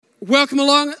Welcome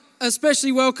along,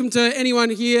 especially welcome to anyone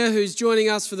here who's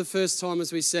joining us for the first time.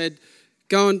 As we said,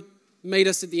 go and meet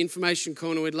us at the information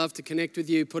corner. We'd love to connect with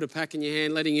you, put a pack in your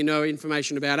hand, letting you know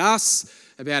information about us,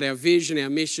 about our vision, our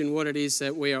mission, what it is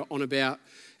that we are on about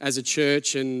as a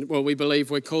church and what we believe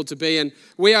we're called to be. And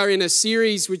we are in a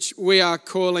series which we are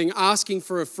calling Asking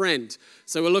for a Friend.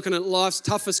 So we're looking at life's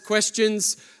toughest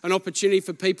questions, an opportunity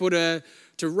for people to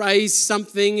raise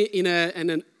something in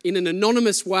an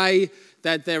anonymous way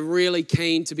that they're really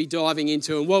keen to be diving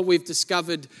into. And what we've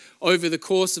discovered over the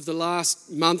course of the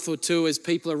last month or two as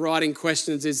people are writing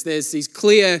questions is there's these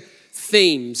clear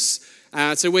themes.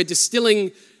 So we're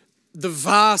distilling the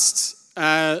vast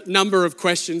number of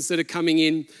questions that are coming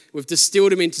in. We've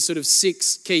distilled them into sort of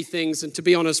 6 key things. And to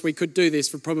be honest, we could do this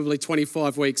for probably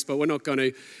 25 weeks, but we're not going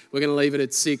to. We're going to leave it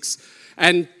at 6.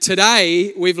 And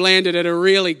today we've landed at a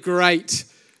really great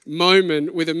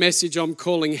moment with a message I'm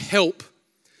calling Help.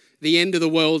 The end of the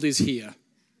world is here.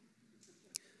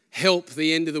 Help,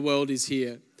 the end of the world is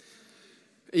here.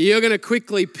 You're going to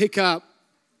quickly pick up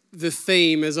the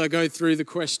theme as I go through the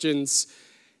questions.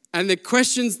 And the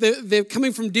questions, they're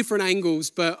coming from different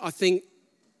angles, but I think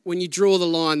when you draw the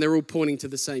line, they're all pointing to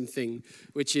the same thing,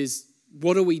 which is,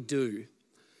 what do we do?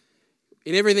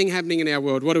 In everything happening in our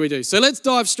world, what do we do? So let's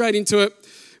dive straight into it.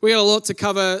 We got a lot to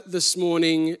cover this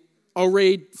morning. I'll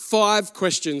read 5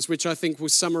 questions, which I think will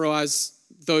summarize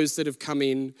those that have come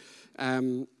in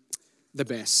the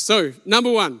best. So,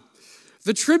 number 1,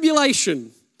 the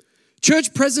tribulation.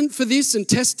 Church present for this and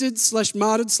tested /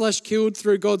 martyred / killed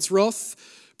through God's wrath,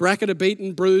 bracket a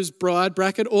beaten, bruised bride,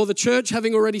 bracket, or the church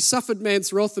having already suffered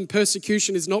man's wrath and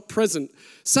persecution is not present,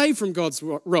 saved from God's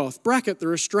wrath, bracket the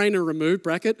restrainer removed,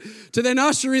 bracket, to then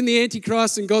usher in the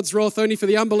Antichrist and God's wrath only for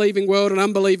the unbelieving world and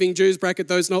unbelieving Jews, bracket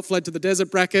those not fled to the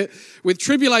desert, bracket, with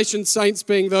tribulation saints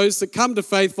being those that come to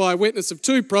faith via witness of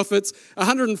 2 prophets,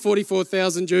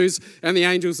 144,000 Jews, and the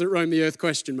angels that roam the earth,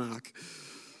 question mark.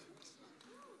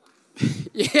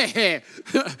 Yeah,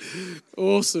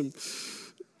 awesome.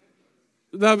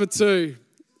 Number 2,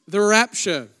 the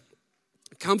rapture,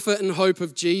 comfort and hope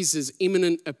of Jesus'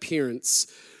 imminent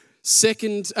appearance.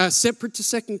 Separate to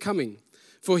second coming.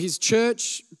 For his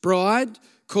church bride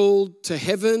called to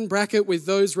heaven, bracket, with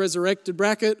those resurrected,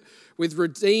 bracket, with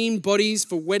redeemed bodies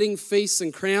for wedding feasts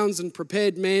and crowns and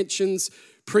prepared mansions,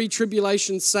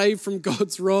 pre-tribulation saved from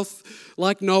God's wrath,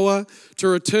 like Noah, to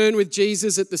return with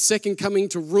Jesus at the second coming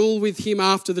to rule with him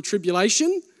after the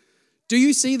tribulation. Do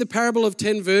you see the parable of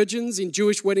 10 virgins in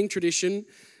Jewish wedding tradition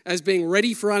as being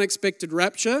ready for unexpected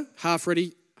rapture, half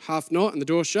ready, half not, and the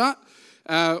door shut,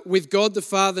 with God the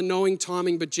Father knowing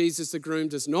timing, but Jesus the groom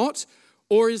does not?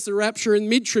 Or is the rapture in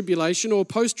mid-tribulation or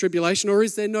post-tribulation, or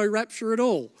is there no rapture at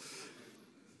all?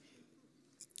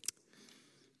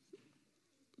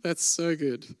 That's so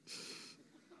good.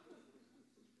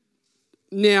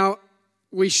 Now,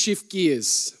 we shift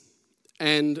gears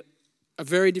and a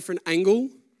very different angle.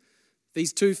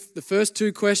 The first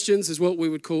 2 questions is what we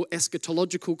would call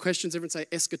eschatological questions. Everyone say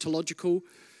eschatological,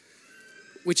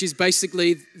 which is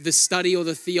basically the study or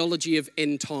the theology of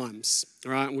end times.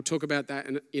 All right, and we'll talk about that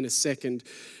in a second.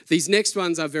 These next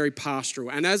ones are very pastoral.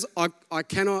 And as I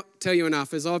cannot tell you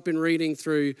enough, as I've been reading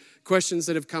through questions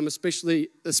that have come, especially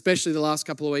the last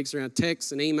couple of weeks around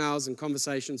texts and emails and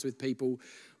conversations with people,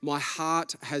 my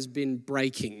heart has been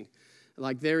breaking.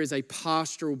 Like there is a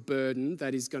pastoral burden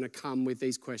that is going to come with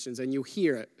these questions, and you'll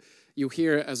hear it. You'll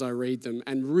hear it as I read them.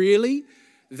 And really,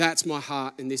 that's my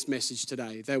heart in this message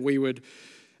today, that we would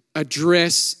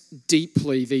address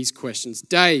deeply these questions.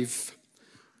 Dave,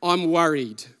 I'm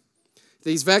worried.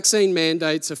 These vaccine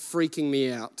mandates are freaking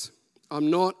me out.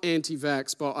 I'm not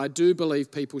anti-vax, but I do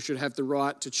believe people should have the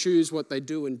right to choose what they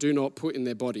do and do not put in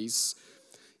their bodies.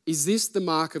 Is this the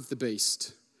mark of the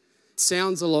beast? It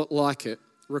sounds a lot like it.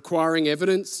 Requiring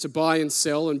evidence to buy and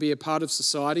sell and be a part of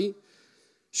society.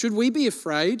 Should we be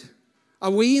afraid? Are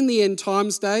we in the end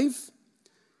times, Dave?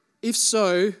 If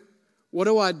so, what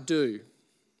do I do?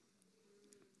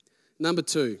 Number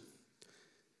 2,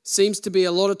 seems to be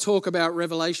a lot of talk about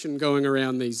Revelation going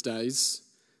around these days.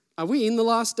 Are we in the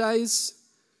last days?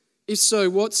 If so,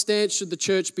 what stance should the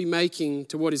church be making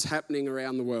to what is happening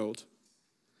around the world?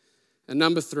 And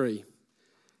number 3,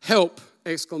 help,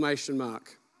 exclamation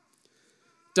mark.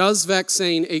 Does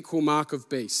vaccine equal mark of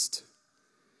beast?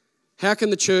 How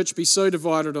can the church be so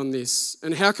divided on this?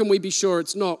 And how can we be sure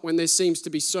it's not when there seems to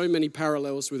be so many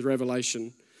parallels with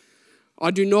Revelation?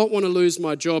 I do not want to lose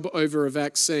my job over a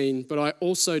vaccine, but I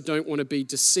also don't want to be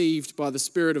deceived by the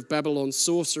spirit of Babylon's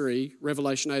sorcery,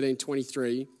 Revelation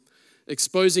 18:23,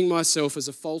 exposing myself as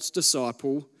a false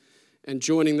disciple and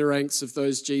joining the ranks of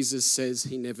those Jesus says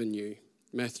he never knew.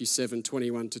 Matthew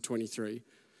 7:21-23.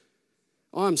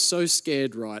 I'm so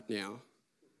scared right now.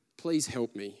 Please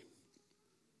help me.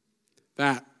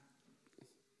 That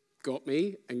got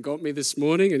me this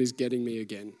morning and is getting me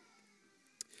again.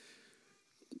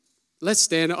 Let's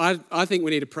stand. I think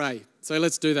we need to pray. So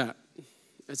let's do that.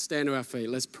 Let's stand to our feet.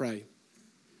 Let's pray.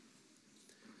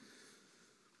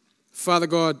 Father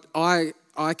God, I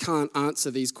can't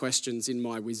answer these questions in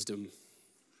my wisdom.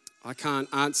 I can't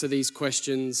answer these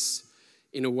questions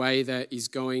in a way that is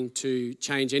going to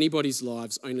change anybody's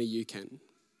lives. Only you can.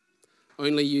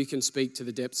 Only you can speak to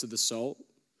the depths of the soul.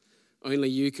 Only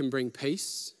you can bring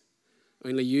peace.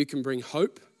 Only you can bring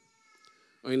hope.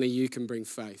 Only you can bring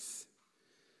faith.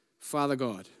 Father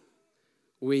God,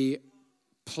 we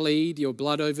plead your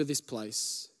blood over this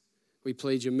place. We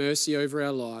plead your mercy over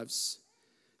our lives.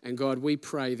 And God, we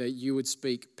pray that you would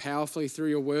speak powerfully through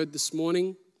your word this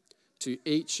morning to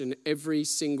each and every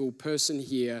single person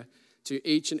here, to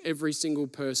each and every single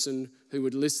person who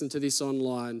would listen to this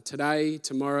online today,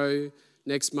 tomorrow,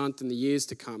 next month, and the years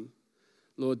to come.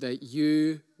 Lord, that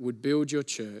you would build your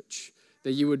church,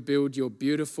 that you would build your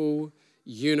beautiful,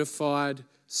 unified,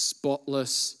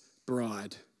 spotless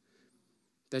bride,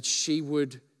 that she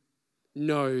would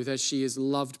know that she is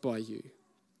loved by you,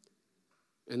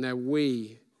 and that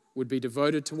we would be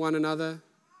devoted to one another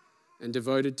and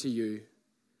devoted to you,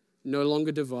 no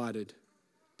longer divided,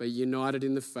 but united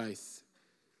in the faith,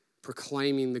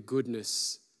 proclaiming the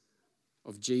goodness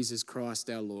of Jesus Christ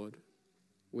our Lord.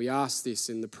 We ask this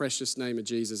in the precious name of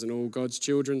Jesus, and all God's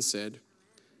children said,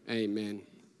 amen.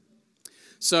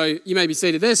 So you may be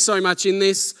seated. There's so much in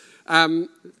this.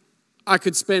 I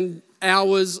could spend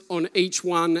hours on each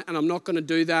one, and I'm not going to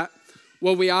do that.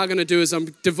 What we are going to do is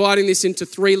I'm dividing this into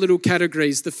three little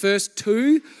categories. The first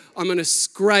two, I'm going to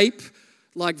scrape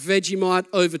like Vegemite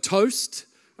over toast.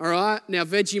 All right? Now,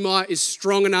 Vegemite is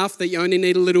strong enough that you only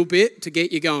need a little bit to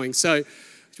get you going. So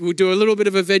we'll do a little bit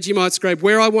of a Vegemite scrape.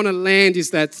 Where I want to land is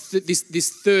that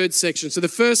this third section. So the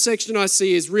first section I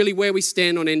see is really where we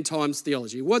stand on end times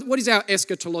theology. What is our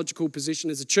eschatological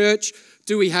position as a church?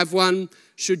 Do we have one?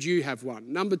 Should you have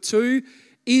one? Number two,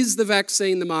 is the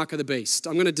vaccine the mark of the beast?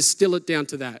 I'm going to distill it down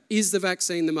to that. Is the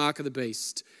vaccine the mark of the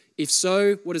beast? If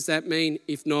so, what does that mean?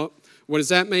 If not, what does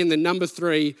that mean? Then number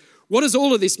three, what does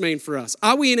all of this mean for us?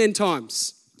 Are we in end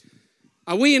times?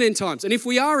 Are we in end times? And if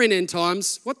we are in end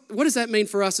times, what does that mean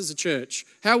for us as a church?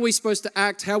 How are we supposed to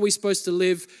act? How are we supposed to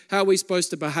live? How are we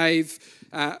supposed to behave?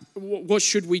 What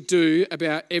should we do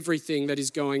about everything that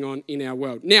is going on in our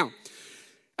world? Now,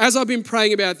 as I've been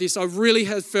praying about this, I really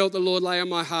have felt the Lord lay on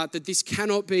my heart that this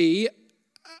cannot be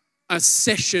a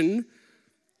session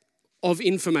of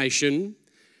information.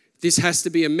 This has to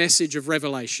be a message of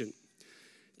revelation.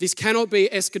 This cannot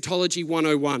be eschatology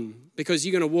 101 because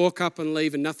you're going to walk up and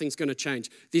leave and nothing's going to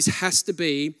change. This has to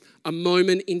be a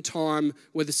moment in time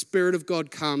where the Spirit of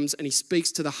God comes and he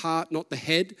speaks to the heart, not the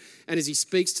head. And as he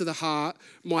speaks to the heart,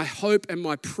 my hope and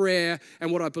my prayer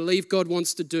and what I believe God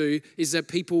wants to do is that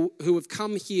people who have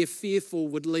come here fearful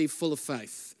would leave full of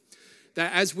faith.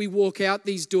 That as we walk out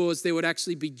these doors, there would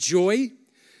actually be joy.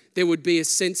 There would be a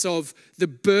sense of the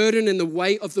burden and the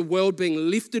weight of the world being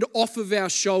lifted off of our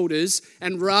shoulders,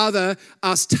 and rather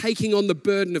us taking on the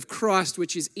burden of Christ,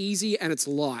 which is easy and it's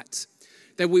light.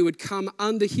 That we would come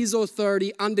under his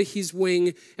authority, under his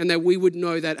wing, and that we would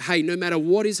know that, hey, no matter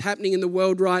what is happening in the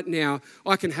world right now,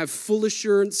 I can have full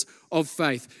assurance of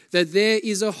faith. That there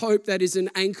is a hope that is an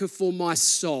anchor for my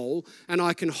soul, and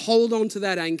I can hold on to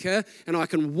that anchor, and I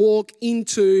can walk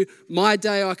into my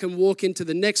day, I can walk into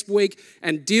the next week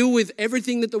and deal with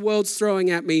everything that the world's throwing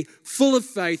at me, full of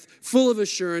faith, full of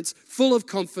assurance, full of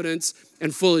confidence,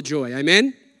 and full of joy.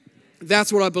 Amen?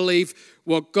 That's what I believe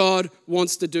what God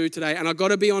wants to do today. And I've got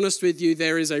to be honest with you,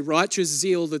 there is a righteous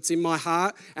zeal that's in my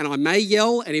heart, and I may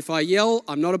yell, and if I yell,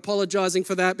 I'm not apologizing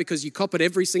for that because you cop it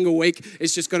every single week.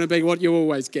 It's just going to be what you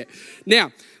always get.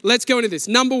 Now, let's go into this.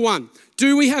 Number one,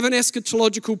 do we have an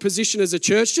eschatological position as a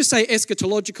church? Just say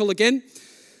eschatological again.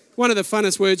 One of the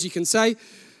funnest words you can say.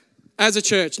 As a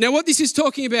church. Now, what this is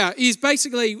talking about is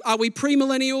basically, are we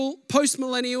premillennial,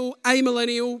 postmillennial,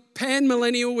 amillennial,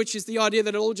 panmillennial, which is the idea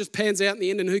that it all just pans out in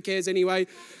the end and who cares anyway?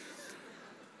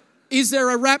 Is there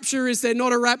a rapture? Is there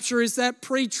not a rapture? Is that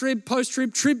pre-trib,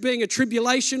 post-trib? Trib being a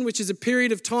tribulation, which is a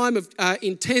period of time of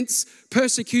intense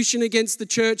persecution against the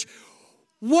church.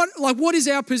 What is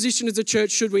our position as a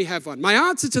church? Should we have one? My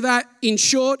answer to that, in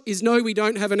short, is no, we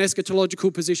don't have an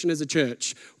eschatological position as a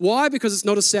church. Why? Because it's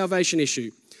not a salvation issue.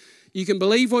 You can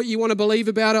believe what you want to believe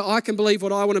about it. I can believe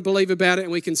what I want to believe about it,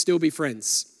 and we can still be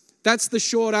friends. That's the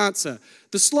short answer.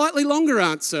 The slightly longer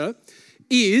answer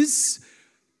is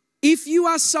If you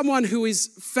are someone who is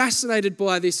fascinated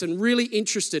by this and really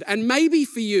interested, and maybe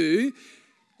for you,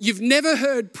 you've never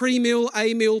heard pre-meal,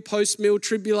 a-meal, post-meal,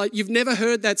 tribulate, you've never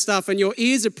heard that stuff and your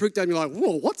ears are pricked up and you're like,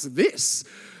 whoa, what's this?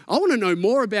 I want to know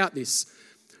more about this.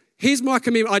 Here's my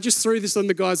commitment. I just threw this on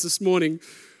the guys this morning.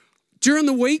 During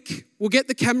the week, we'll get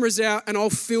the cameras out and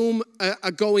I'll film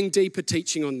a going deeper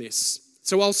teaching on this.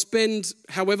 So I'll spend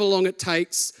however long it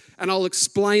takes and I'll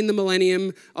explain the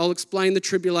millennium, I'll explain the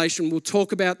tribulation, we'll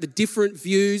talk about the different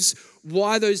views,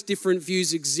 why those different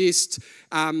views exist,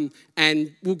 and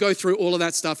we'll go through all of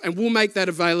that stuff and we'll make that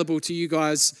available to you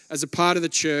guys as a part of the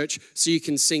church so you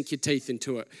can sink your teeth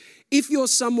into it. If you're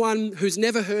someone who's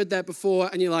never heard that before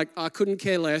and you're like, I couldn't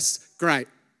care less, great,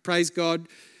 praise God.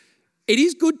 It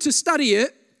is good to study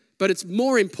it, but it's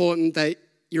more important that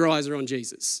your eyes are on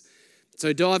Jesus.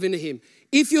 So dive into him.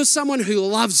 If you're someone who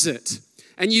loves it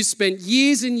and you've spent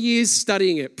years and years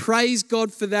studying it, praise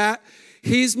God for that.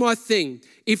 Here's my thing.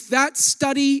 If that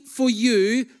study for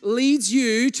you leads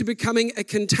you to becoming a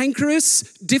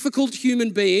cantankerous, difficult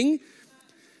human being,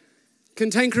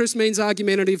 cantankerous means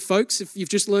argumentative, folks, if you've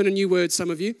just learned a new word,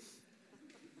 some of you.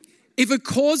 If it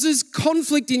causes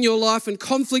conflict in your life and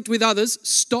conflict with others,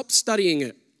 stop studying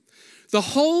it. The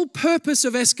whole purpose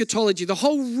of eschatology, the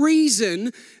whole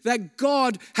reason that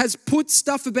God has put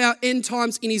stuff about end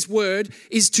times in his word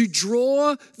is to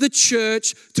draw the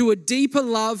church to a deeper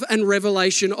love and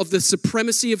revelation of the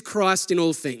supremacy of Christ in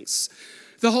all things.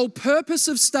 The whole purpose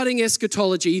of studying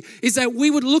eschatology is that we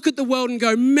would look at the world and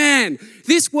go, man,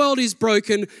 this world is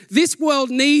broken. This world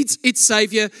needs its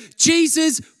Savior.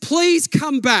 Jesus, please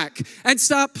come back, and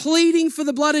start pleading for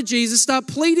the blood of Jesus. Start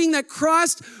pleading that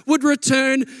Christ would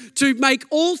return to make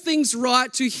all things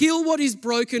right, to heal what is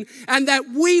broken, and that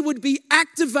we would be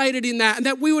activated in that, and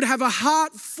that we would have a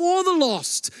heart for the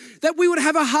lost, that we would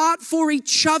have a heart for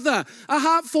each other, a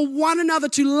heart for one another,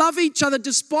 to love each other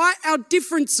despite our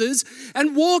differences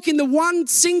and walk in the one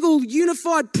single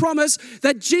unified promise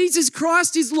that Jesus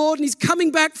Christ is Lord and he's coming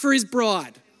back for his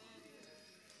bride.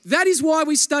 That is why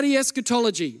we study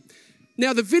eschatology.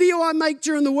 Now, the video I make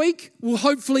during the week will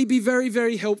hopefully be very,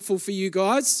 very helpful for you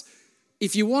guys.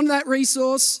 If you want that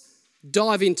resource,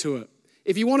 dive into it.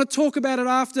 If you want to talk about it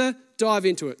after, dive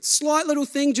into it. Slight little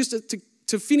thing just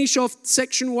to finish off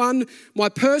section 1, my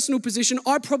personal position,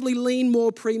 I probably lean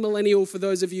more premillennial for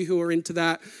those of you who are into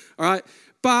that, all right?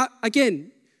 But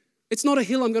again, it's not a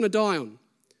hill I'm going to die on.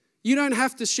 You don't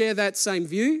have to share that same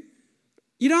view.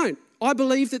 You don't. I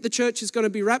believe that the church is going to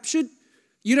be raptured.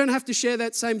 You don't have to share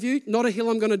that same view. Not a hill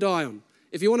I'm going to die on.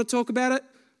 If you want to talk about it,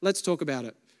 let's talk about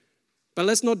it. But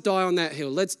let's not die on that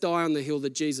hill. Let's die on the hill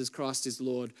that Jesus Christ is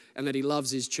Lord and that he loves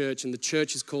his church and the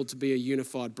church is called to be a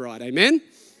unified bride. Amen?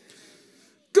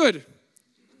 Good.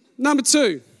 Number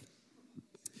 2.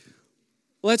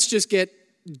 Let's just get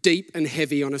deep and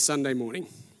heavy on a Sunday morning.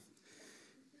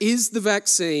 Is the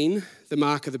vaccine the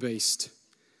mark of the beast?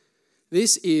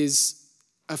 This is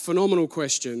a phenomenal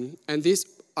question, and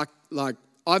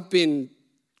I've been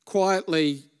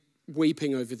quietly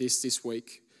weeping over this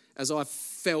week as I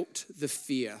felt the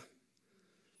fear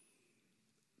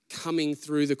coming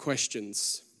through the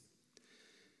questions.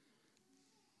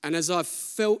 And as I've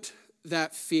felt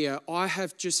that fear, I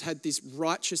have just had this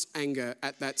righteous anger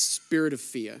at that spirit of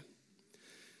fear.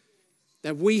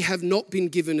 That we have not been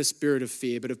given a spirit of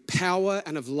fear, but of power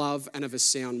and of love and of a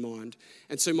sound mind.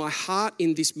 And so my heart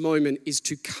in this moment is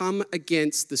to come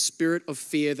against the spirit of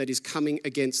fear that is coming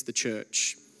against the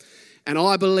church. And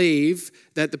I believe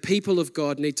that the people of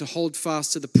God need to hold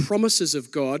fast to the promises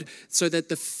of God so that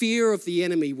the fear of the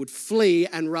enemy would flee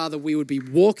and rather we would be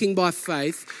walking by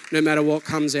faith no matter what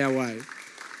comes our way.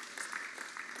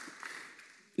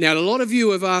 Now, a lot of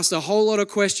you have asked a whole lot of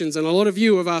questions, and a lot of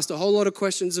you have asked a whole lot of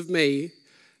questions of me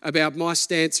about my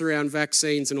stance around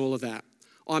vaccines and all of that.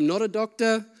 I'm not a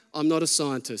doctor. I'm not a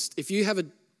scientist. If you have a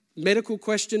medical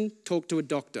question, talk to a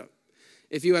doctor.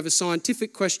 If you have a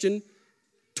scientific question,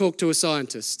 talk to a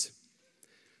scientist.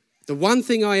 The one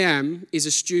thing I am is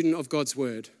a student of God's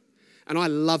word, and I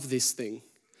love this thing,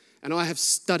 and I have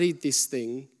studied this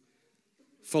thing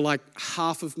for like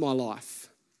half of my life.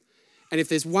 And if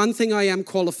there's one thing I am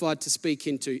qualified to speak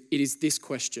into, it is this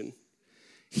question.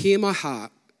 Hear my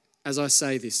heart as I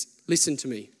say this. Listen to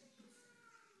me.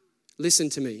 Listen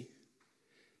to me.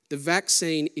 The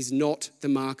vaccine is not the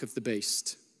mark of the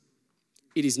beast.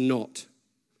 It is not.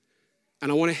 And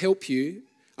I want to help you,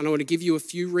 and I want to give you a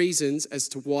few reasons as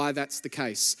to why that's the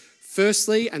case.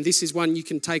 Firstly, and this is one you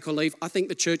can take or leave, I think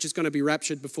the church is going to be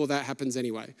raptured before that happens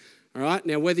anyway. All right?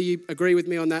 Now, whether you agree with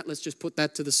me on that, let's just put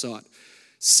that to the side.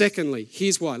 Secondly,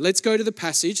 here's why. Let's go to the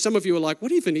passage. Some of you are like,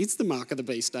 what even is the mark of the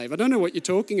beast, Dave? I don't know what you're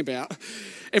talking about.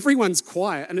 Everyone's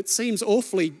quiet and it seems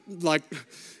awfully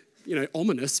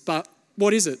ominous, but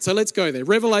what is it? So let's go there.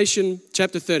 Revelation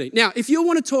chapter 13. Now, if you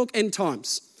want to talk end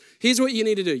times, here's what you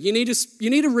need to do. You need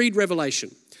to read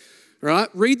Revelation, right?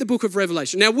 Read the book of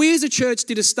Revelation. Now, we as a church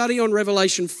did a study on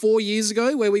Revelation 4 years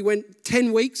ago where we went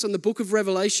 10 weeks on the book of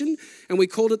Revelation and we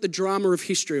called it the drama of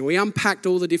history. And we unpacked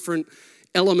all the different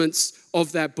elements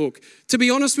of that book. To be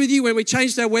honest with you, when we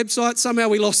changed our website, somehow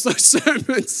we lost those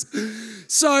sermons.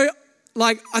 So,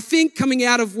 I think coming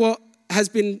out of what has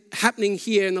been happening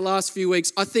here in the last few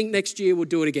weeks, I think next year we'll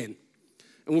do it again.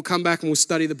 And we'll come back and we'll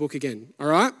study the book again, all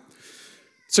right?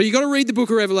 So you got to read the book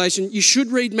of Revelation. You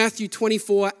should read Matthew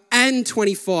 24 and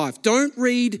 25. Don't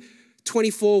read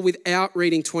 24 without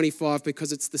reading 25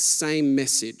 because it's the same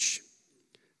message.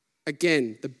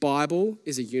 Again, the Bible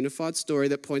is a unified story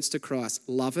that points to Christ.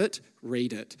 Love it,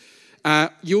 read it.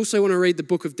 You also want to read the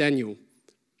book of Daniel.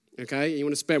 Okay, you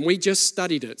want to spend. We just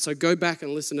studied it, so go back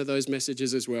and listen to those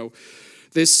messages as well.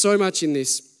 There's so much in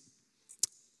this.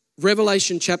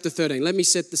 Revelation chapter 13. Let me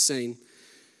set the scene.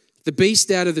 The beast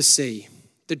out of the sea.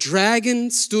 The dragon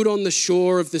stood on the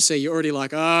shore of the sea. You're already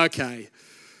like, okay.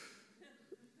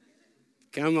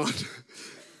 Come on.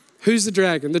 Who's the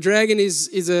dragon? The dragon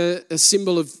is a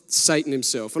symbol of Satan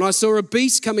himself. And I saw a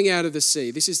beast coming out of the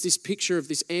sea. This is this picture of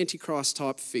this Antichrist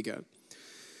type figure.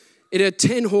 It had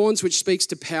 10 horns, which speaks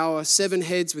to power, 7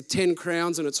 heads with 10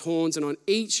 crowns on its horns, and on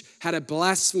each had a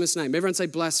blasphemous name. Everyone say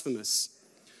blasphemous.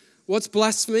 What's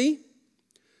blasphemy?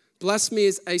 Blasphemy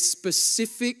is a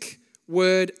specific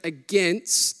word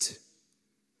against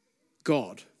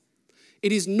God.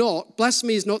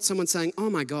 Blasphemy is not someone saying, oh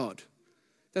my God.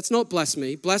 That's not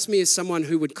blasphemy. Blasphemy is someone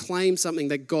who would claim something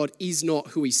that God is not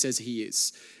who he says he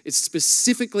is. It's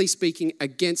specifically speaking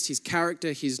against his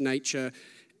character, his nature,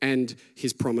 and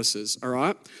his promises, all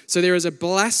right? So there is a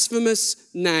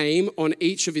blasphemous name on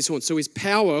each of his horns. So his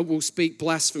power will speak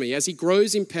blasphemy. As he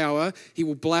grows in power, he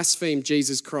will blaspheme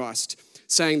Jesus Christ,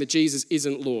 saying that Jesus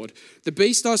isn't Lord. The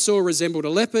beast I saw resembled a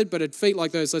leopard, but had feet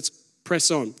like those. Let's press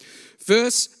on.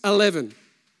 Verse 11.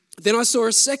 Then I saw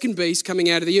a second beast coming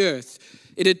out of the earth.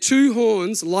 It had 2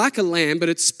 horns like a lamb, but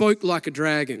it spoke like a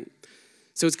dragon.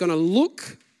 So it's going to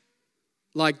look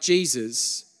like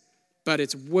Jesus, but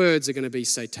its words are going to be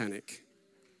satanic.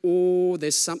 Oh,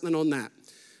 there's something on that.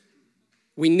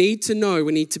 We need to know,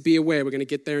 we need to be aware. We're going to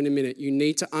get there in a minute. You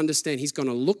need to understand he's going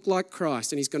to look like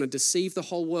Christ and he's going to deceive the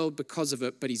whole world because of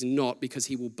it, but he's not, because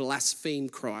he will blaspheme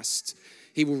Christ.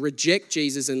 He will reject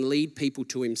Jesus and lead people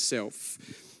to himself.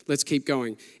 Let's keep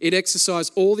going. It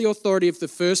exercised all the authority of the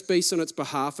first beast on its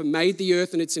behalf and made the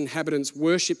earth and its inhabitants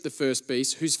worship the first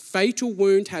beast, whose fatal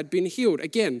wound had been healed.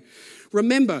 Again,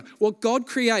 remember, what God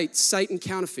creates, Satan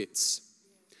counterfeits.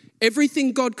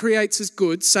 Everything God creates as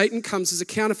good, Satan comes as a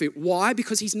counterfeit. Why?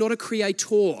 Because he's not a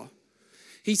creator.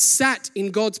 He sat in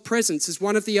God's presence as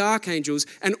one of the archangels,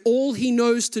 and all he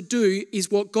knows to do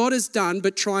is what God has done,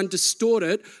 but try and distort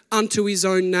it unto his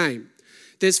own name.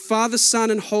 There's Father, Son,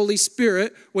 and Holy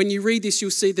Spirit. When you read this, you'll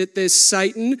see that there's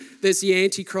Satan, there's the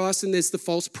Antichrist, and there's the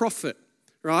false prophet,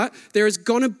 right? There is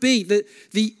going to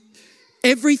be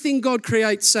everything God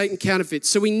creates, Satan counterfeits.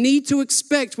 So we need to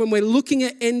expect when we're looking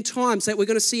at end times that we're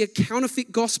going to see a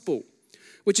counterfeit gospel,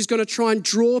 which is going to try and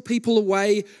draw people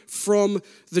away from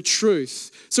the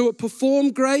truth. So it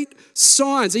performed great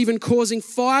signs, even causing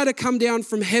fire to come down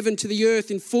from heaven to the earth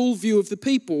in full view of the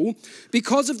people.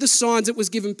 Because of the signs, it was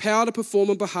given power to perform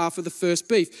on behalf of the first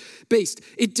beast.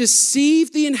 It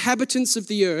deceived the inhabitants of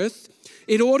the earth.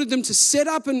 It ordered them to set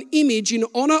up an image in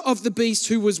honor of the beast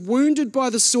who was wounded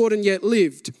by the sword and yet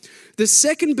lived. The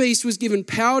second beast was given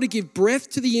power to give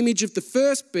breath to the image of the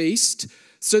first beast,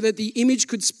 so that the image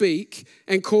could speak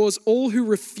and cause all who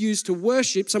refused to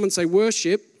worship, someone say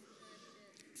worship,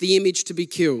 the image to be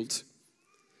killed.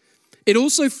 It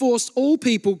also forced all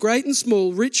people, great and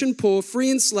small, rich and poor,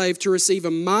 free and slave, to receive a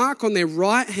mark on their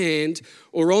right hand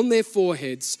or on their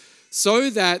foreheads, so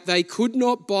that they could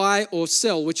not buy or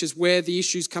sell, which is where the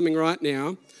issue's coming right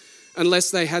now,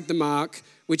 unless they had the mark,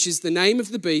 which is the name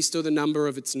of the beast or the number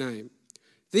of its name.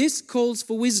 This calls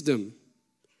for wisdom.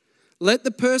 Let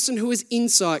the person who has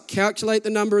insight calculate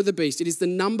the number of the beast. It is the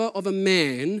number of a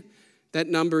man. That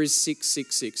number is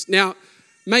 666. Now,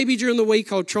 maybe during the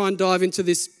week I'll try and dive into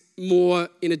this more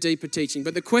in a deeper teaching.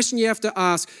 But the question you have to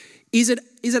ask, is it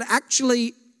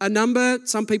actually a number?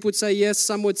 Some people would say yes,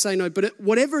 some would say no. But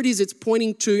whatever it is, it's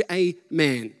pointing to a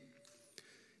man.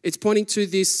 It's pointing to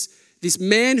this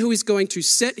man who is going to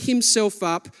set himself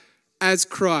up as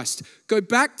Christ. Go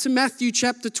back to Matthew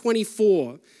chapter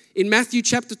 24. In Matthew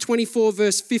chapter 24,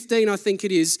 verse 15, I think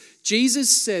it is, Jesus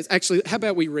says, actually, how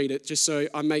about we read it just so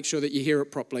I make sure that you hear it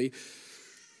properly.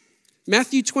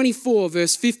 Matthew 24,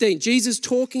 verse 15, Jesus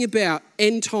talking about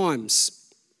end times.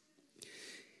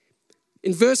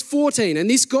 In verse 14, and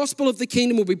this gospel of the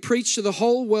kingdom will be preached to the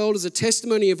whole world as a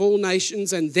testimony of all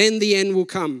nations, and then the end will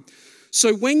come.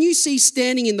 So when you see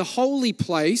standing in the holy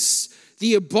place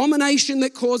the abomination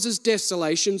that causes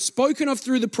desolation, spoken of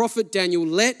through the prophet Daniel,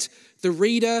 let the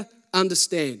reader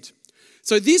understand.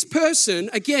 So this person,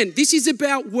 again, this is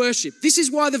about worship. This is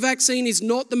why the vaccine is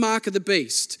not the mark of the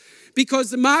beast,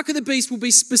 because the mark of the beast will be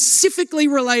specifically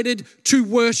related to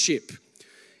worship.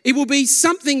 It will be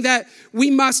something that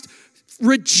we must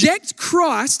reject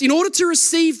Christ. In order to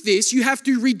receive this, you have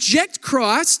to reject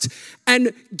Christ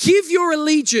and give your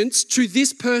allegiance to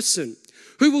this person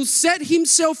who will set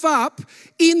himself up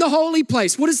in the holy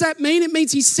place. What does that mean? It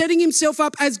means he's setting himself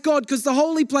up as God, because the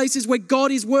holy place is where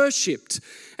God is worshipped.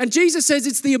 And Jesus says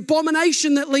it's the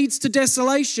abomination that leads to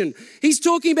desolation. He's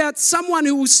talking about someone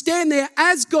who will stand there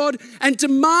as God and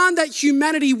demand that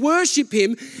humanity worship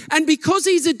him. And because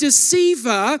he's a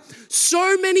deceiver,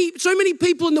 so many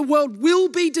people in the world will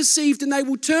be deceived, and they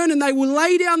will turn and they will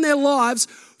lay down their lives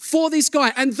for this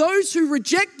guy. And those who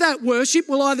reject that worship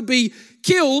will either be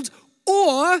killed,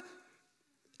 or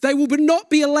they will not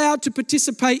be allowed to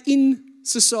participate in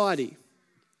society.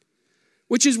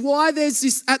 Which is why there's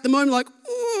this at the moment like,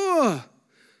 oh.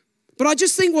 But I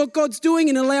just think what God's doing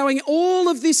in allowing all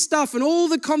of this stuff and all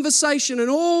the conversation and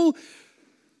all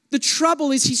the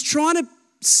trouble is he's trying to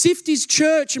sift his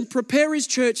church and prepare his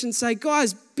church and say,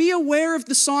 guys, be aware of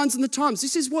the signs and the times.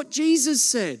 This is what Jesus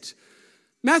said.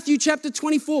 Matthew chapter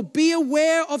 24, be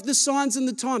aware of the signs and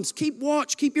the times. Keep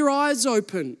watch, keep your eyes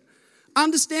open.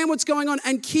 Understand what's going on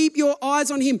and keep your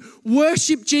eyes on him.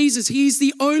 Worship Jesus. He is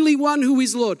the only one who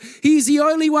is Lord. He is the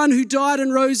only one who died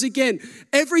and rose again.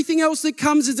 Everything else that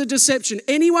comes is a deception.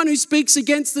 Anyone who speaks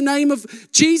against the name of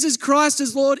Jesus Christ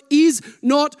as Lord is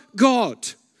not God.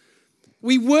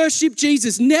 We worship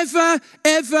Jesus. Never,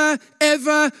 ever,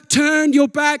 ever turn your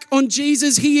back on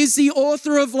Jesus. He is the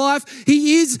author of life.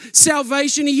 He is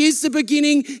salvation. He is the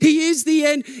beginning. He is the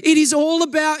end. It is all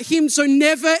about him. So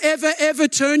never, ever, ever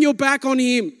turn your back on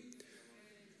him.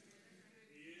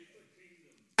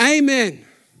 Amen.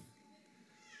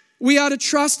 We are to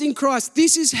trust in Christ.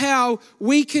 This is how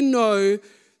we can know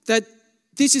that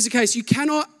this is the case. You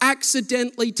cannot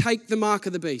accidentally take the mark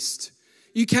of the beast.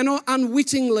 You cannot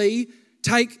unwittingly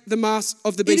take the mark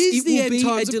of the beast. It will be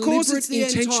a deliberate,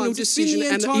 intentional decision,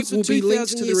 and it will be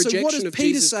linked to the rejection of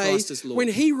Jesus Christ as Lord. When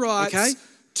he writes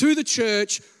to the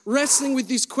church, wrestling with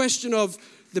this question of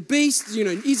the beast,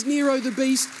 is Nero the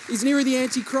beast? Is Nero the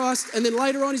Antichrist? And then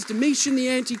later on, is Domitian the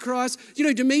Antichrist?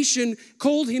 Domitian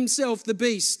called himself the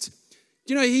beast.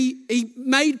 He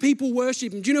made people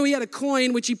worship him. Do you know he had a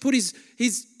coin which he put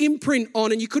his imprint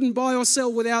on, and you couldn't buy or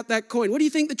sell without that coin? What do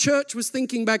you think the church was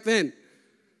thinking back then?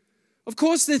 Of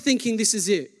course they're thinking this is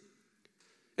it.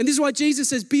 And this is why Jesus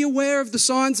says, be aware of the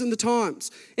signs and the times.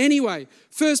 Anyway,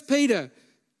 1 Peter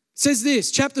says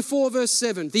this, chapter 4, verse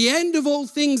 7. The end of all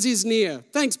things is near.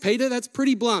 Thanks, Peter. That's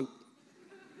pretty blunt.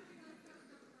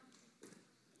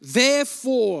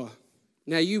 Therefore,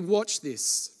 now you watch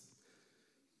this.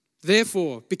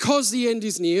 Therefore, because the end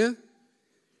is near,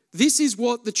 this is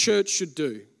what the church should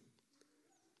do.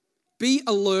 Be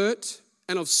alert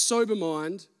and of sober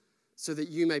mind, so that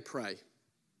you may pray.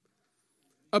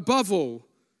 Above all,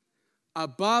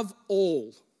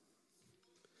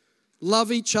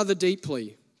 love each other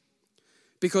deeply,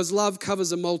 because love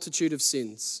covers a multitude of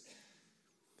sins.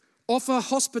 Offer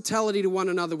hospitality to one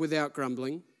another without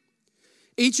grumbling.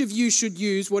 Each of you should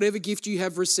use whatever gift you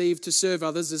have received to serve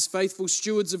others as faithful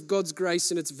stewards of God's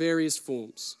grace in its various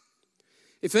forms.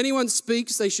 If anyone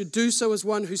speaks, they should do so as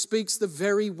one who speaks the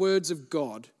very words of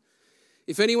God.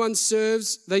 If anyone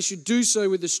serves, they should do so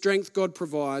with the strength God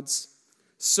provides,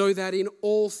 so that in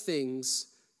all things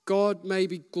God may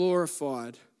be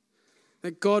glorified,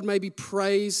 that God may be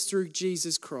praised through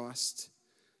Jesus Christ.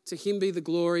 To him be the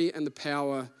glory and the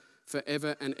power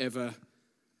forever and ever.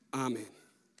 Amen.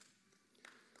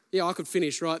 Yeah, I could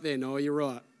finish right there, Noah, you're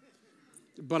right.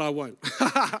 But I won't.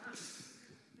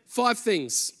 5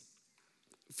 things.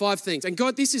 5 things. And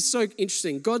God, this is so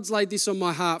interesting. God's laid this on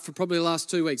my heart for probably the last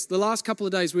 2 weeks. The last couple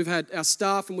of days we've had our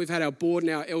staff and we've had our board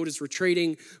and our elders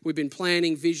retreating. We've been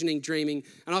planning, visioning, dreaming.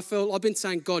 And I've been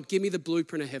saying, God, give me the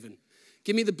blueprint of heaven.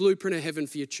 Give me the blueprint of heaven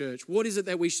for your church. What is it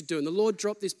that we should do? And the Lord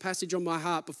dropped this passage on my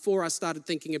heart before I started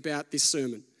thinking about this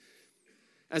sermon.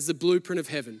 as the blueprint of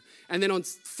heaven. And then on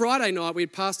Friday night, we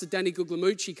had Pastor Danny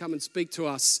Guglielmucci come and speak to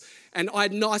us. And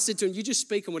I said to him, you just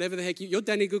speak on whatever the heck, you're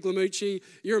Danny Guglielmucci,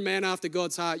 you're a man after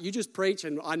God's heart, you just preach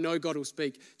and I know God will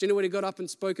speak. Do you know what he got up and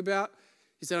spoke about?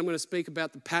 He said, I'm going to speak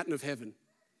about the pattern of heaven.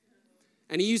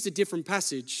 And he used a different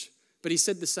passage, but he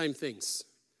said the same things.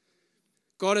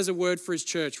 God has a word for his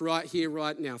church right here,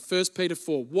 right now. 1 Peter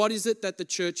 4. What is it that the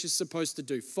church is supposed to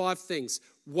do? 5 things.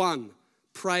 1,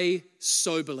 pray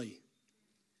soberly.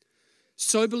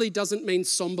 Soberly doesn't mean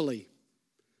somberly.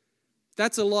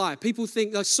 That's a lie. People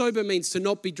think like sober means to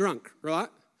not be drunk, right?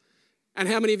 And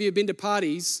how many of you have been to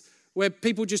parties where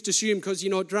people just assume because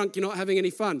you're not drunk, you're not having any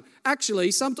fun?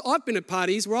 Actually, I've been at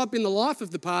parties where I've been the life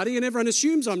of the party and everyone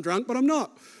assumes I'm drunk, but I'm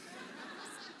not.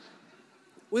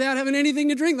 Without having anything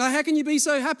to drink. Like, how can you be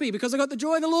so happy? Because I got the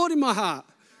joy of the Lord in my heart.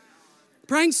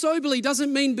 Praying soberly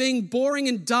doesn't mean being boring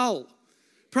and dull.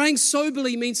 Praying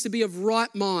soberly means to be of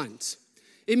right mind.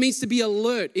 It means to be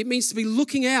alert. It means to be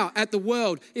looking out at the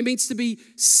world. It means to be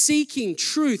seeking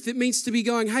truth. It means to be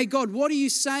going, hey, God, what are you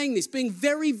saying this? Being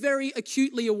very, very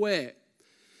acutely aware.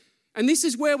 And this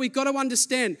is where we've got to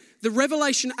understand the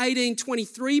Revelation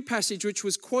 18:23 passage, which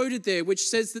was quoted there, which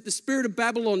says that the spirit of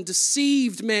Babylon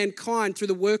deceived mankind through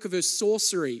the work of her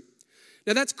sorcery.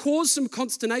 Now that's caused some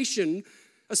consternation,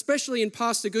 especially in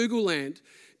Pastor Google land,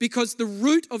 because the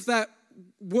root of that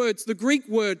word, the Greek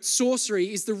word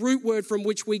sorcery, is the root word from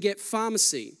which we get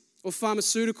pharmacy or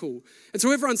pharmaceutical. And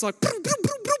so everyone's like, pew, pew,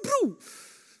 pew, pew, pew.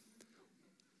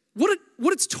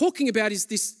 What it's talking about is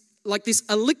this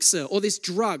elixir or this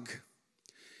drug.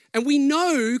 And we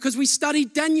know, because we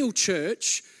studied Daniel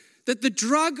Church, that the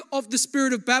drug of the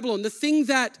spirit of Babylon, the thing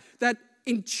that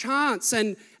enchants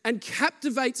and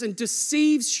captivates and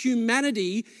deceives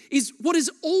humanity, is what has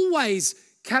always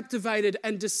captivated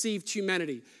and deceived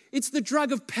humanity. It's the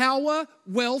drug of power,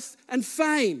 wealth, and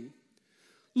fame.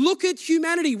 Look at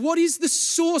humanity. What is the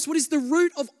source? What is the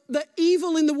root of the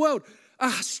evil in the world?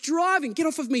 Striving. Get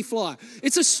off of me, fly.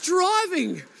 It's a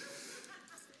striving.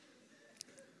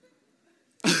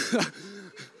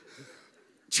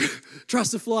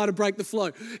 Trust the fly to break the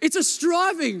flow. It's a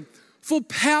striving for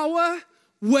power,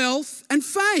 wealth, and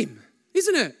fame,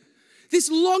 isn't it? This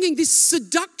longing, this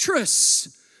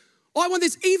seductress. I want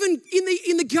this. Even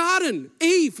in the garden,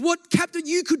 Eve, what captain?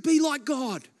 You could be like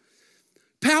God.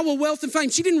 Power, wealth, and fame.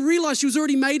 She didn't realize she was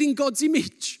already made in God's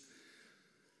image.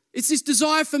 It's this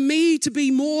desire for me to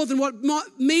be more than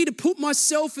me to put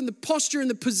myself in the posture and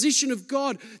the position of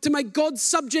God, to make God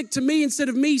subject to me instead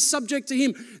of me subject to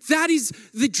him. That is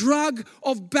the drug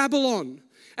of Babylon.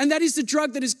 And that is the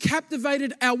drug that has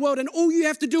captivated our world. And all you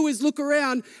have to do is look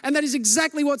around, and that is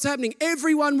exactly what's happening.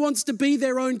 Everyone wants to be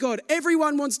their own God.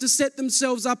 Everyone wants to set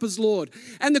themselves up as Lord.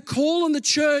 And the call on the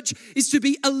church is to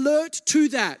be alert to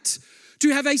that, to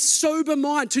have a sober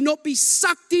mind, to not be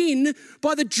sucked in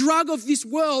by the drug of this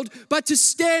world, but to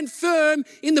stand firm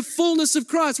in the fullness of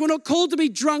Christ. We're not called to be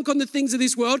drunk on the things of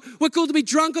this world. We're called to be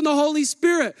drunk on the Holy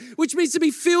Spirit, which means to be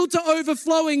filled to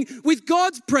overflowing with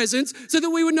God's presence so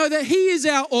that we would know that he is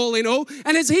our all in all.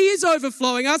 And as he is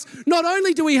overflowing us, not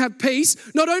only do we have peace,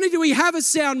 not only do we have a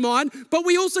sound mind, but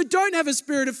we also don't have a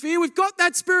spirit of fear. We've got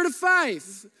that spirit of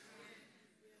faith.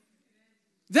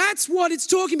 That's what it's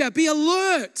talking about. Be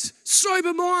alert,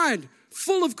 sober mind,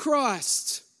 full of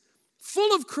Christ,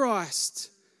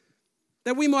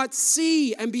 that we might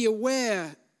see and be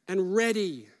aware and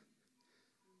ready.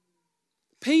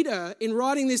 Peter, in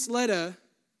writing this letter,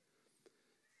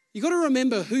 you've got to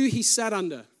remember who he sat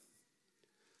under.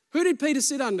 Who did Peter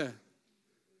sit under?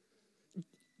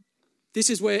 This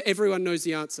is where everyone knows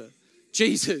the answer.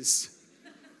 Jesus.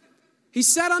 He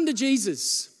sat under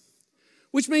Jesus.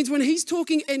 Which means when he's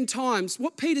talking end times,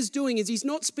 what Peter's doing is he's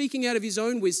not speaking out of his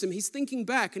own wisdom. He's thinking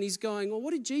back and he's going, well,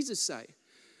 what did Jesus say?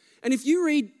 And if you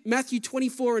read Matthew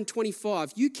 24 and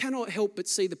 25, you cannot help but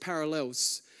see the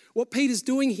parallels. What Peter's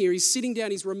doing here, he's sitting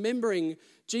down, he's remembering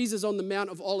Jesus on the Mount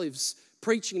of Olives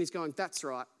preaching, and he's going, that's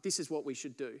right, this is what we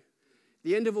should do.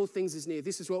 The end of all things is near.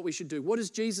 This is what we should do. What does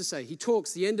Jesus say? He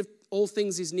talks, the end of all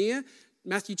things is near.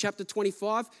 Matthew chapter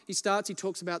 25, he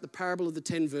talks about the parable of the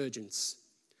 10 virgins.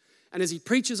 And as he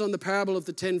preaches on the parable of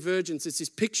the 10 virgins, it's this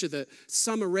picture that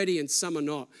some are ready and some are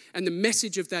not. And the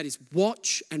message of that is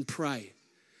watch and pray.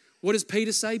 What does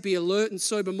Peter say? Be alert and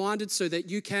sober-minded so that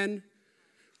you can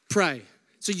pray.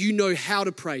 So you know how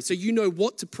to pray. So you know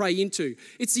what to pray into.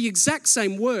 It's the exact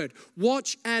same word.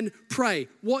 Watch and pray.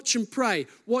 Watch and pray.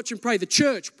 Watch and pray. The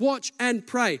church, watch and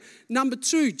pray. Number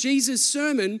 2, Jesus'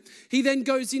 sermon, he then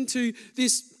goes into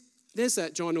this. There's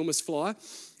that ginormous fly.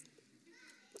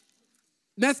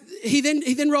 He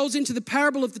then rolls into the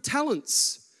parable of the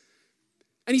talents.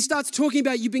 And he starts talking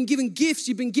about you've been given gifts,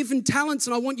 you've been given talents,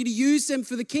 and I want you to use them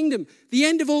for the kingdom. The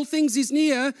end of all things is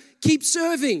near. Keep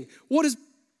serving. What does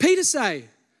Peter say?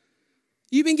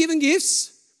 You've been given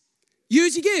gifts.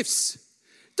 Use your gifts.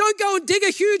 Don't go and dig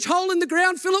a huge hole in the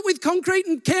ground, fill it with concrete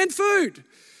and canned food.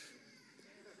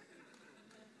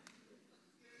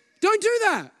 Don't do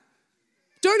that.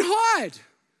 Don't hide.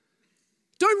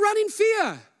 Don't run in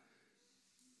fear.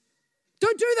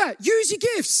 Don't do that. Use your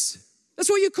gifts. That's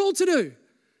what you're called to do.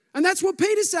 And that's what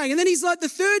Peter's saying. And then he's like, the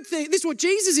third thing, this is what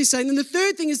Jesus is saying. And the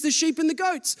third thing is the sheep and the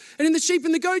goats. And in the sheep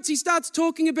and the goats, he starts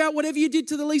talking about whatever you did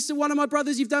to the least of one of my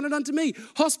brothers, you've done it unto me.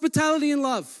 Hospitality and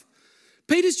love.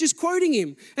 Peter's just quoting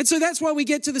him. And so that's why we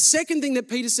get to the second thing that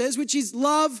Peter says, which is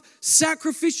love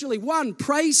sacrificially. 1,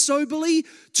 pray soberly.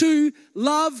 2,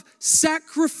 love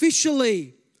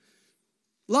sacrificially.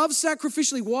 Love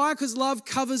sacrificially. Why? Because love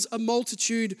covers a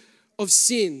multitude of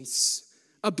sins.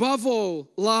 Above all,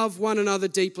 love one another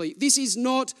deeply. This is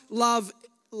not love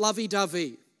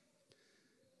lovey-dovey.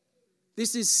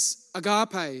 This is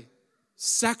agape,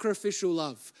 sacrificial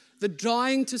love. The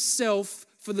dying to self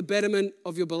for the betterment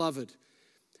of your beloved.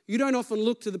 You don't often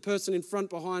look to the person in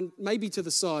front, behind, maybe to the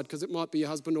side, because it might be your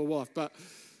husband or wife, but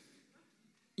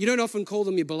you don't often call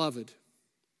them your beloved.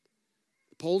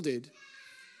 Paul did.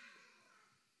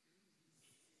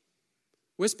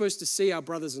 We're supposed to see our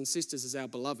brothers and sisters as our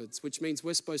beloveds, which means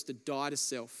we're supposed to die to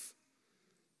self.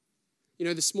 You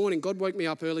know, this morning, God woke me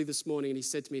up early this morning and he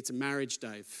said to me, it's a marriage,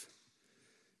 Dave.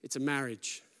 It's a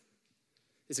marriage.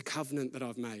 It's a covenant that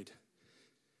I've made.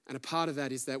 And a part of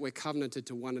that is that we're covenanted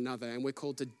to one another and we're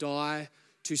called to die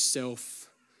to self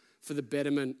for the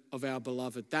betterment of our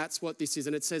beloved. That's what this is.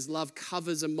 And it says love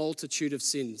covers a multitude of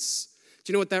sins.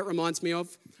 Do you know what that reminds me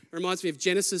of? It reminds me of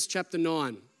Genesis chapter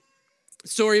 9. The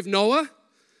story of Noah.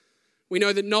 We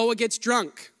know that Noah gets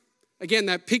drunk. Again,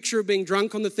 that picture of being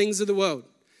drunk on the things of the world.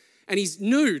 And he's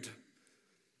nude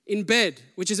in bed,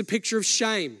 which is a picture of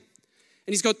shame.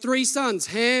 And he's got 3 sons,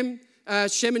 Ham,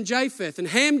 Shem and Japheth. And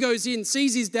Ham goes in,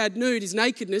 sees his dad nude, his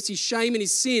nakedness, his shame and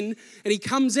his sin. And he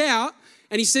comes out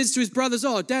and he says to his brothers,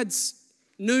 oh, Dad's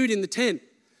nude in the tent.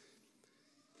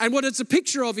 And what it's a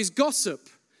picture of is gossip.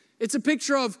 It's a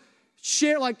picture of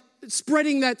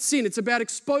spreading that sin. It's about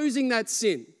exposing that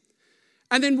sin.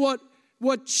 And then what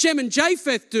Shem and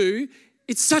Japheth do,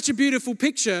 it's such a beautiful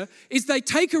picture, is they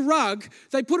take a rug,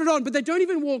 they put it on, but they don't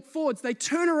even walk forwards. They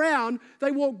turn around, they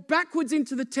walk backwards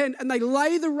into the tent, and they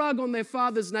lay the rug on their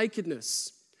father's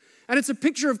nakedness. And it's a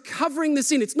picture of covering the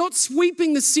sin. It's not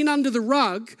sweeping the sin under the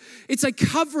rug, it's a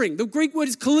covering. The Greek word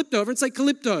is kalypto, everyone say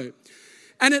kalypto.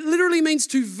 And it literally means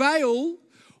to veil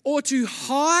or to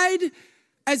hide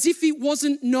as if it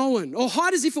wasn't known, or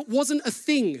hide as if it wasn't a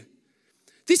thing.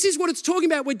 This is what it's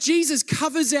talking about where Jesus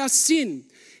covers our sin.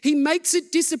 He makes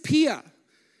it disappear.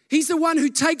 He's the one who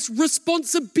takes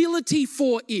responsibility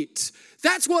for it.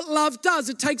 That's what love does.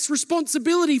 It takes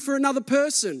responsibility for another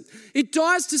person. It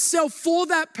dies to self for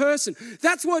that person.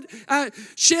 That's what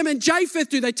Shem and Japheth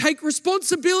do. They take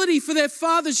responsibility for their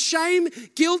father's shame,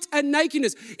 guilt, and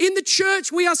nakedness. In the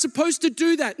church, we are supposed to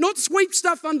do that. Not sweep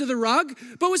stuff under the rug,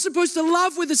 but we're supposed to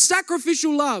love with a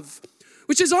sacrificial love.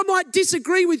 Which is, I might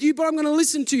disagree with you, but I'm going to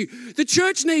listen to you. The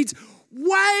church needs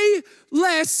way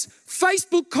less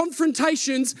Facebook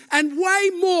confrontations and way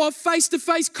more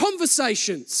face-to-face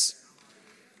conversations.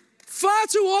 Far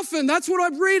too often, that's what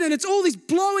I've read, and it's all this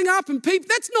blowing up and people.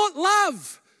 That's not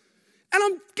love. And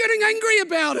I'm getting angry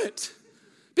about it.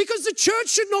 Because the church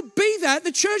should not be that.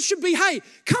 The church should be, hey,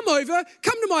 come over,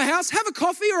 come to my house, have a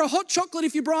coffee or a hot chocolate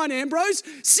if you're Brian Ambrose,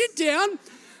 sit down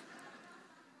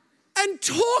and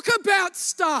talk about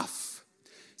stuff.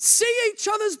 See each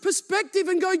other's perspective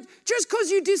and go, just because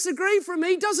you disagree from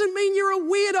me doesn't mean you're a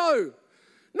weirdo.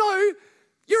 No,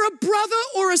 you're a brother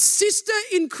or a sister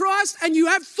in Christ and you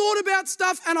have thought about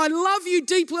stuff and I love you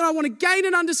deeply and I want to gain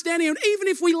an understanding. And even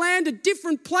if we land at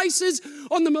different places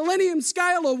on the millennium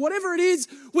scale or whatever it is,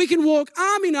 we can walk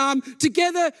arm in arm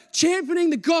together championing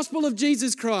the gospel of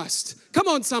Jesus Christ. Come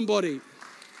on, somebody.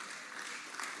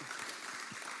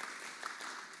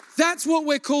 That's what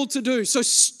we're called to do. So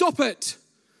stop it.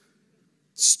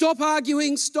 Stop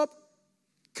arguing. Stop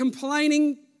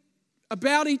complaining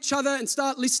about each other and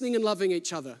start listening and loving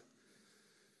each other.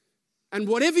 And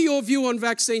whatever your view on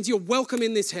vaccines, you're welcome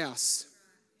in this house.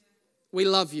 We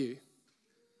love you.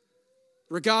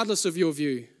 Regardless of your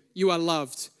view, you are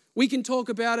loved. We can talk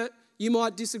about it. You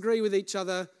might disagree with each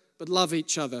other, but love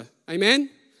each other. Amen?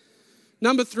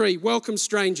 Number 3, welcome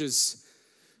strangers.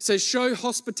 It says, show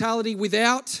hospitality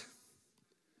without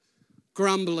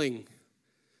grumbling.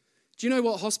 Do you know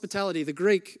what hospitality, the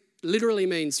Greek, literally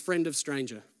means friend of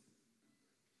stranger?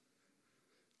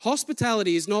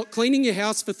 Hospitality is not cleaning your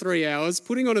house for 3 hours,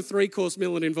 putting on a 3-course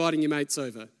meal and inviting your mates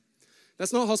over.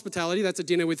 That's not hospitality, that's a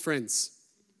dinner with friends.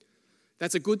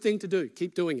 That's a good thing to do,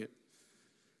 keep doing it.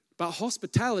 But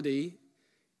hospitality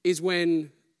is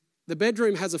when the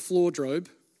bedroom has a floordrobe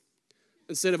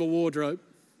instead of a wardrobe,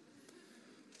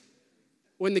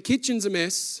 when the kitchen's a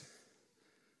mess,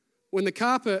 when the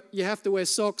carpet, you have to wear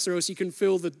socks or else you can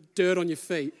feel the dirt on your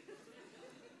feet,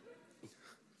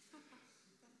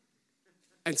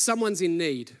 and someone's in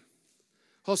need.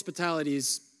 Hospitality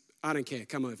is, I don't care,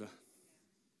 come over.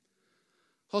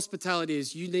 Hospitality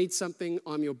is, you need something,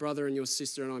 I'm your brother and your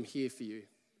sister and I'm here for you.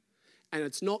 And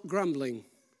it's not grumbling,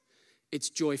 it's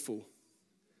joyful.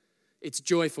 It's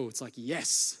joyful. It's like,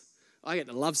 yes, I get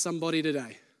to love somebody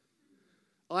today.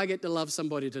 I get to love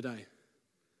somebody today.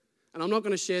 And I'm not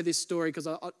going to share this story because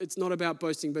it's not about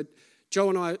boasting, but Joe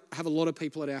and I have a lot of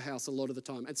people at our house a lot of the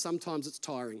time, and sometimes it's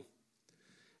tiring.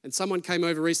 And someone came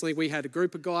over recently, we had a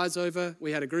group of guys over,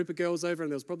 we had a group of girls over,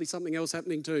 and there was probably something else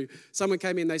happening too. Someone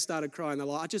came in, they started crying. They're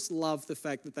like, I just love the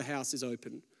fact that the house is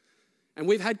open. And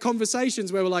we've had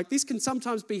conversations where we're like, this can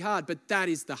sometimes be hard, but that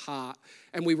is the heart.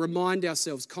 And we remind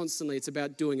ourselves constantly it's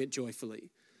about doing it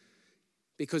joyfully.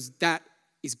 Because that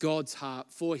is God's heart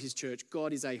for his church.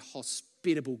 God is a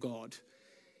hospitable God.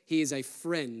 He is a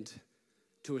friend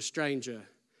to a stranger.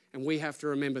 And we have to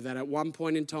remember that at one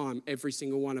point in time, every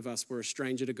single one of us were a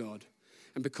stranger to God.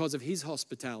 And because of his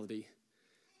hospitality,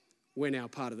 we're now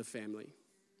part of the family.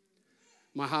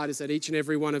 My heart is that each and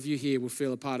every one of you here will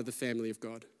feel a part of the family of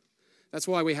God. That's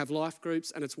why we have life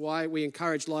groups, and it's why we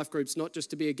encourage life groups not just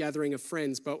to be a gathering of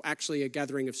friends, but actually a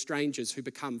gathering of strangers who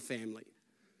become family.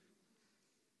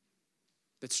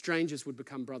 That strangers would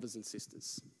become brothers and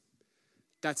sisters.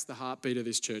 That's the heartbeat of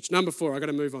this church. Number 4, I've got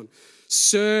to move on.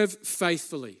 Serve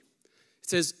faithfully. It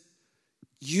says,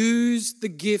 use the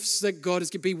gifts that God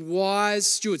has given. Be wise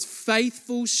stewards,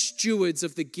 faithful stewards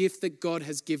of the gift that God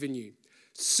has given you.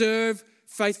 Serve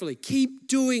faithfully. Keep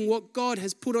doing what God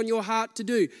has put on your heart to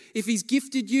do. If he's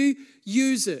gifted you,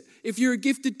 use it. If you're a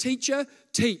gifted teacher,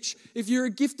 teach. If you're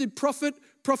a gifted prophet,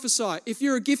 prophesy. If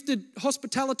you're a gifted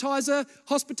hospitalitizer,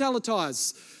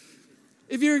 hospitalitize.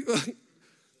 If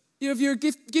you're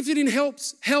gifted in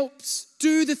helps.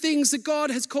 Do the things that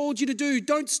God has called you to do.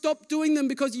 Don't stop doing them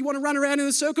because you want to run around in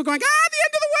a circle going, the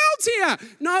end of the world's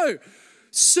here. No,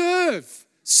 serve.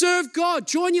 Serve God.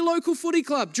 Join your local footy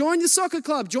club. Join the soccer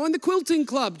club. Join the quilting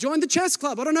club. Join the chess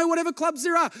club. I don't know, whatever clubs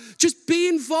there are. Just be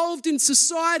involved in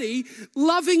society,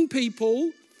 loving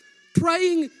people,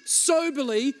 praying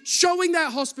soberly, showing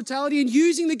that hospitality and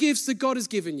using the gifts that God has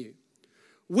given you.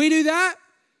 We do that,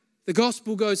 the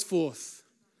gospel goes forth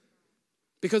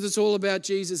because it's all about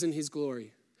Jesus and his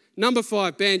glory. Number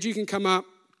 5, band, you can come up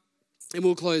and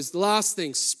we'll close. The last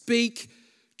thing, speak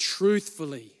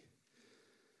truthfully.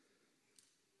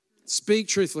 Speak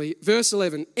truthfully. Verse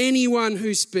 11, anyone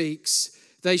who speaks,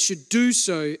 they should do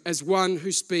so as one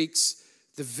who speaks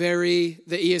the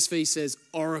ESV says,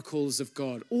 oracles of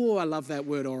God. Oh, I love that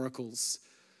word, oracles.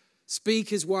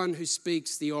 Speak as one who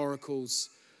speaks the oracles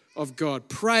of God.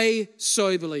 Pray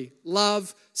soberly.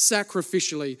 Love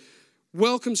sacrificially.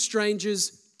 Welcome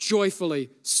strangers joyfully.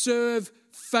 Serve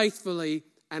faithfully.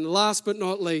 And last but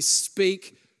not least,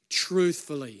 speak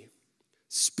truthfully.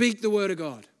 Speak the word of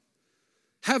God.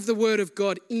 Have the word of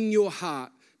God in your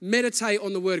heart. Meditate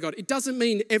on the word of God. It doesn't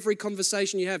mean every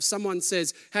conversation you have, someone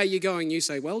says, how are you going? You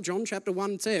say, well, John chapter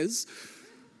 1 says.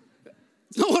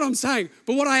 It's not what I'm saying.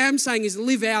 But what I am saying is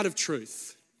live out of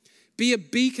truth. Be a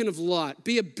beacon of light.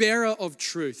 Be a bearer of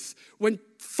truth. When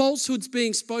falsehood's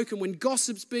being spoken, when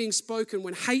gossip's being spoken,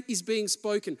 when hate is being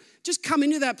spoken, just come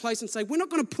into that place and say, we're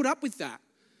not going to put up with that.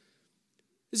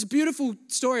 There's a beautiful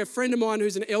story. A friend of mine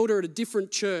who's an elder at a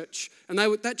different church, and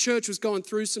that church was going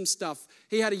through some stuff.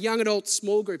 He had a young adult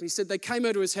small group. He said they came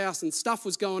over to his house and stuff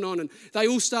was going on, and they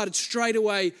all started straight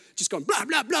away just going blah,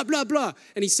 blah, blah, blah, blah.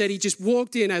 And he said he just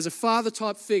walked in as a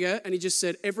father-type figure, and he just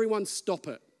said, everyone stop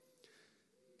it.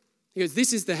 He goes,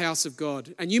 this is the house of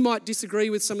God. And you might disagree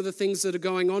with some of the things that are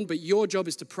going on, but your job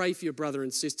is to pray for your brother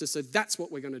and sister, so that's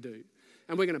what we're going to do.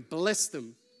 And we're going to bless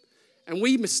them. And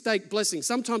we mistake blessing.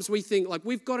 Sometimes we think, like,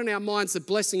 we've got in our minds that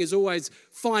blessing is always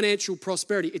financial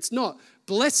prosperity. It's not.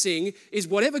 Blessing is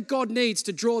whatever God needs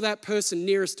to draw that person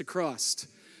nearest to Christ.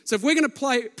 So if we're going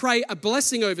to pray a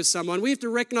blessing over someone, we have to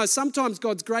recognize sometimes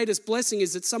God's greatest blessing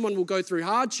is that someone will go through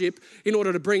hardship in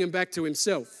order to bring them back to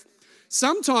himself.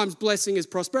 Sometimes blessing is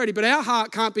prosperity, but our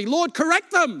heart can't be, Lord,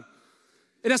 correct them.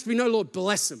 It has to be, no, Lord,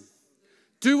 bless them.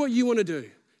 Do what you want to do.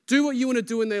 Do what you want to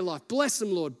do in their life. Bless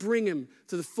them, Lord. Bring them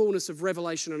to the fullness of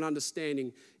revelation and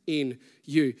understanding in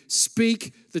you.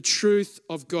 Speak the truth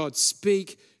of God.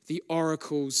 Speak the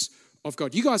oracles of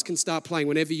God. You guys can start playing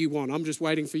whenever you want. I'm just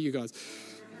waiting for you guys.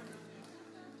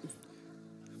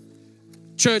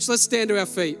 Church, let's stand to our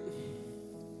feet.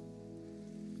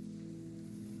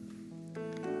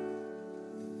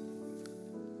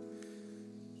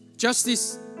 Just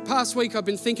this past week, I've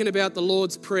been thinking about the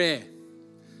Lord's Prayer,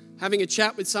 having a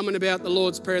chat with someone about the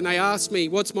Lord's Prayer, and they asked me,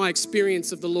 what's my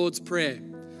experience of the Lord's Prayer?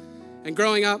 And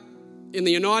growing up in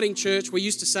the Uniting Church, we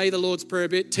used to say the Lord's Prayer a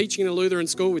bit. Teaching in a Lutheran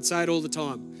school, we'd say it all the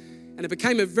time. And it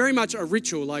became very much a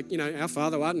ritual, like, our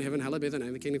Father who art in heaven, hallowed be thy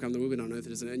name, the kingdom come, the will be done on earth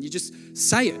as it is. And you just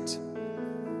say it.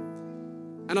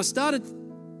 And I started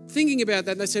thinking about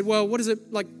that, and they said, well, what is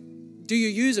it like? Do you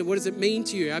use it? What does it mean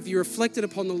to you? Have you reflected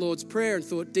upon the Lord's Prayer and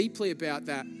thought deeply about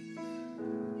that?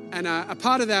 And a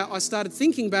part of that, I started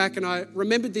thinking back, and I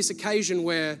remembered this occasion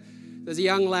where there's a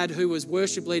young lad who was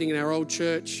worship leading in our old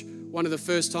church. One of the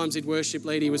first times he'd worship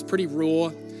lead, he was pretty raw.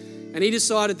 And he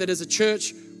decided that as a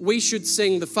church, we should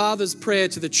sing the Father's Prayer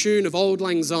to the tune of Old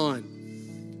Lang Syne.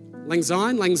 Lang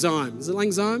Syne? Lang Syne. Is it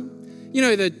Lang Syne? You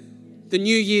know, the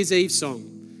New Year's Eve song.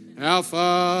 Our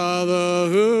Father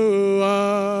who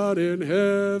art in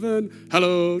heaven,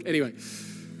 hallowed. Anyway.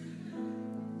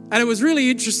 And it was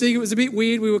really interesting. It was a bit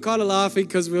weird. We were kind of laughing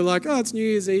because we were like, oh, it's New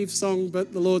Year's Eve song,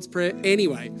 but the Lord's Prayer.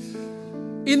 Anyway,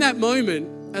 in that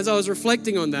moment, as I was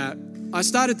reflecting on that, I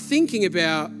started thinking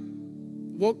about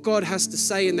what God has to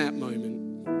say in that moment.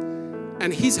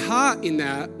 And his heart in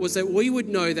that was that we would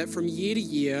know that from year to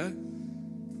year,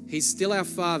 he's still our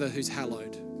Father who's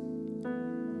hallowed.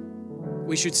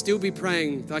 We should still be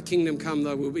praying, thy kingdom come,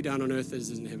 thy will be done on earth as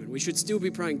it is in heaven. We should still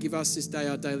be praying, give us this day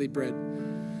our daily bread.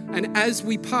 And as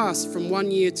we pass from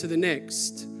one year to the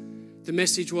next, the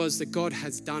message was that God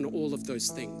has done all of those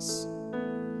things.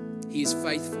 He is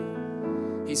faithful.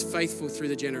 He's faithful through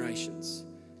the generations.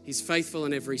 He's faithful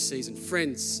in every season.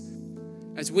 Friends,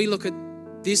 as we look at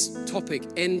this topic,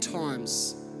 end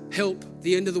times, help,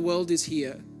 the end of the world is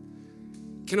here,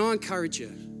 can I encourage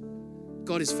you?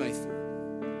 God is faithful.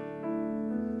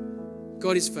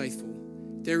 God is faithful.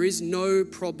 There is no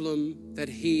problem that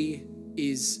he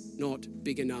is not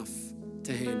big enough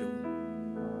to handle.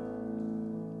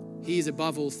 He is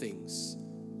above all things.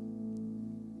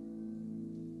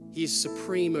 He is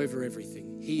supreme over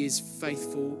everything. He is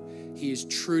faithful. He is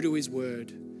true to his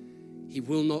word. He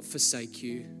will not forsake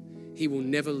you. He will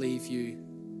never leave you,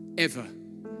 ever.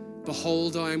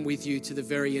 Behold, I am with you to the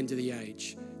very end of the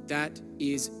age. That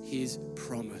is his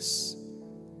promise.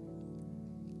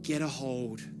 Get a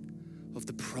hold of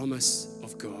the promise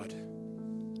of God.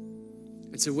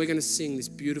 And so we're going to sing this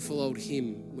beautiful old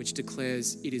hymn which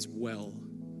declares, it is well.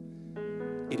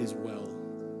 It is well.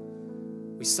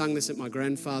 We sung this at my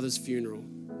grandfather's funeral.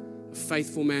 A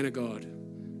faithful man of God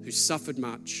who suffered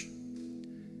much.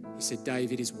 He said,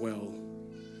 Dave, it is well.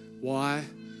 Why?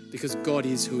 Because God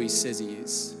is who he says he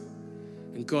is.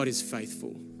 And God is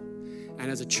faithful. And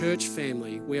as a church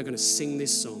family, we are going to sing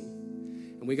this song.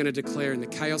 And we're going to declare in the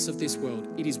chaos of this world,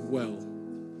 it is well.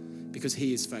 Because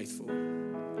he is faithful.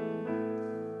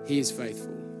 He is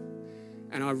faithful.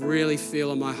 And I really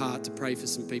feel in my heart to pray for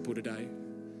some people today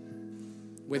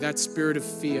where that spirit of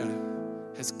fear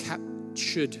has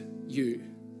captured you,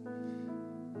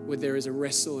 where there is a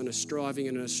wrestle and a striving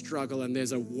and a struggle and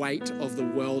there's a weight of the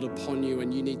world upon you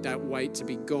and you need that weight to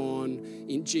be gone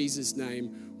in Jesus'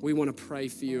 name. We want to pray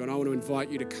for you, and I want to invite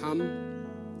you to come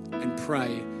and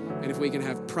pray. And if we can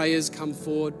have prayers come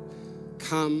forward,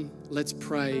 come, let's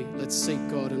pray, let's seek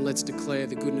God, and let's declare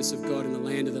the goodness of God in the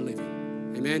land of the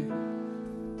living. Amen?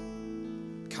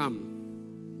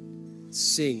 Come,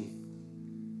 sing,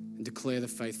 and declare the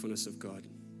faithfulness of God.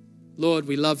 Lord,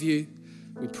 we love you,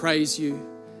 we praise you,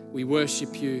 we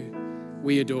worship you,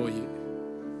 we adore you.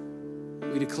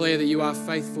 We declare that you are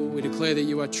faithful, we declare that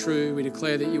you are true, we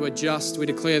declare that you are just, we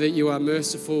declare that you are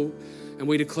merciful, and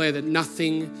we declare that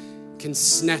nothing can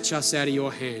snatch us out of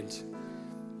your hand.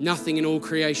 Nothing in all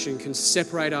creation can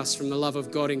separate us from the love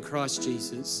of God in Christ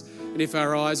Jesus. And if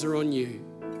our eyes are on you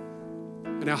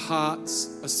and our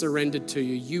hearts are surrendered to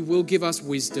you, you will give us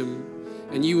wisdom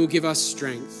and you will give us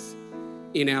strength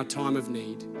in our time of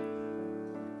need.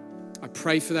 I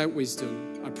pray for that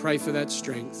wisdom. I pray for that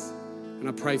strength. And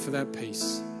I pray for that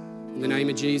peace. In the name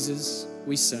of Jesus,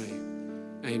 we say,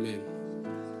 amen.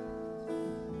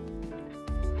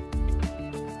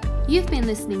 You've been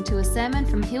listening to a sermon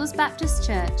from Hills Baptist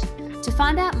Church. To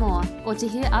find out more or to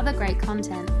hear other great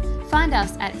content, find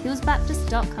us at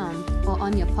hillsbaptist.com or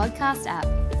on your podcast app.